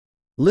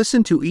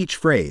Listen to each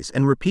phrase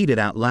and repeat it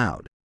out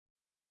loud.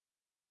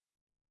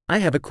 I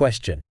have a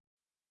question.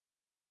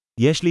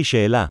 יש לי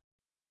שאלה.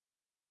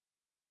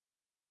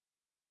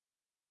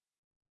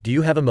 Do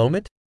you have a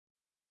moment?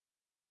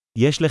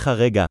 יש לך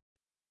רגע.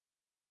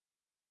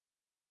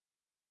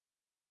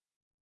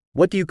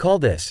 What do you call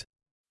this?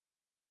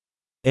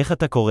 איך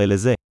אתה קורא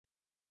לזה?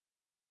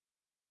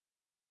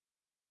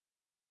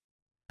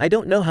 I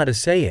don't know how to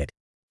say it.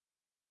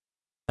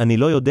 אני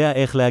לא יודע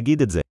איך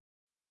להגיד את זה.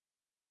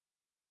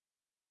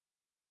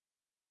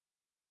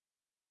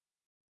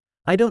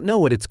 I don't know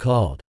what it's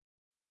called.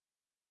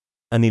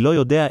 אני לא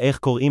יודע איך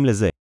קוראים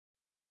לזה.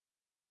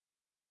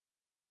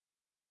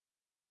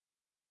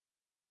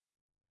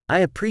 I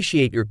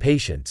appreciate your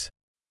patience.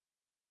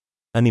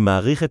 אני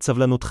מעריך את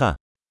סבלנותך.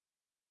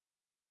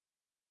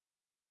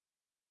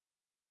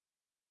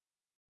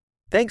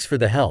 Thanks for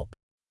the help.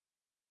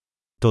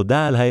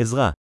 תודה על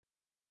העזרה.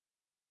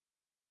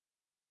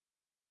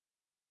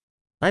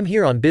 I'm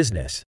here on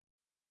business.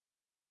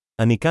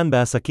 אני כאן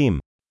בעסקים.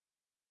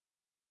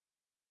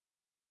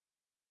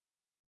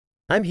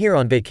 I'm here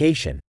on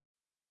vacation.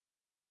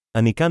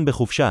 אני כאן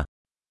בחופשה.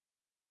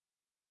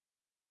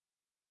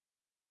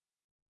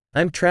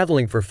 I'm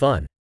traveling for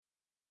fun.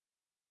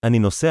 אני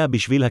נוסע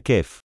בשביל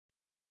הכיף.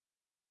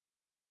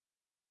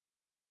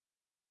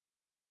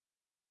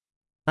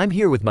 I'm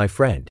here with my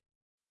friend.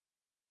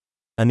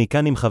 אני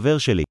כאן עם חבר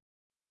שלי.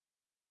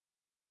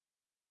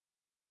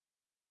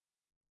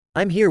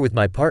 I'm here with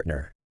my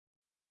partner.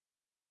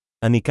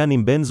 אני כאן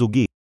עם בן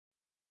זוגי.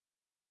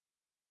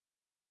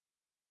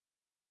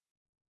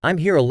 I'm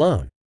here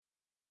alone.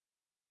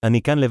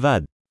 אני כאן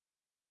לבד.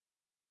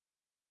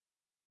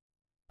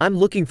 I'm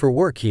looking for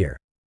work here.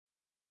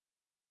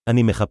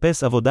 אני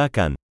מחפש עבודה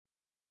כאן.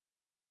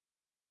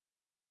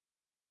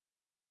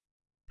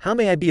 How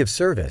may I be of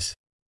service?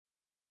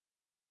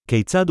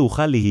 כיצד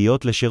אוכל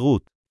להיות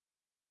לשירות?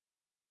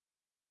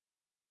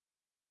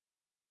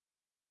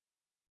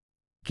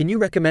 Can you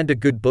recommend a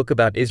good book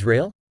about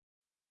Israel?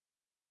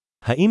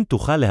 האם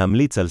תוכל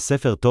להמליץ על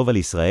ספר טוב על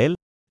ישראל?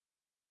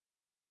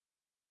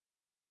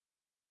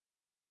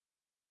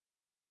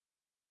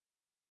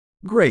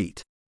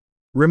 Great!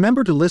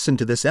 Remember to listen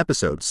to this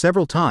episode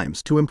several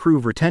times to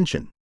improve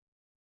retention.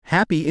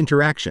 Happy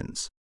interactions!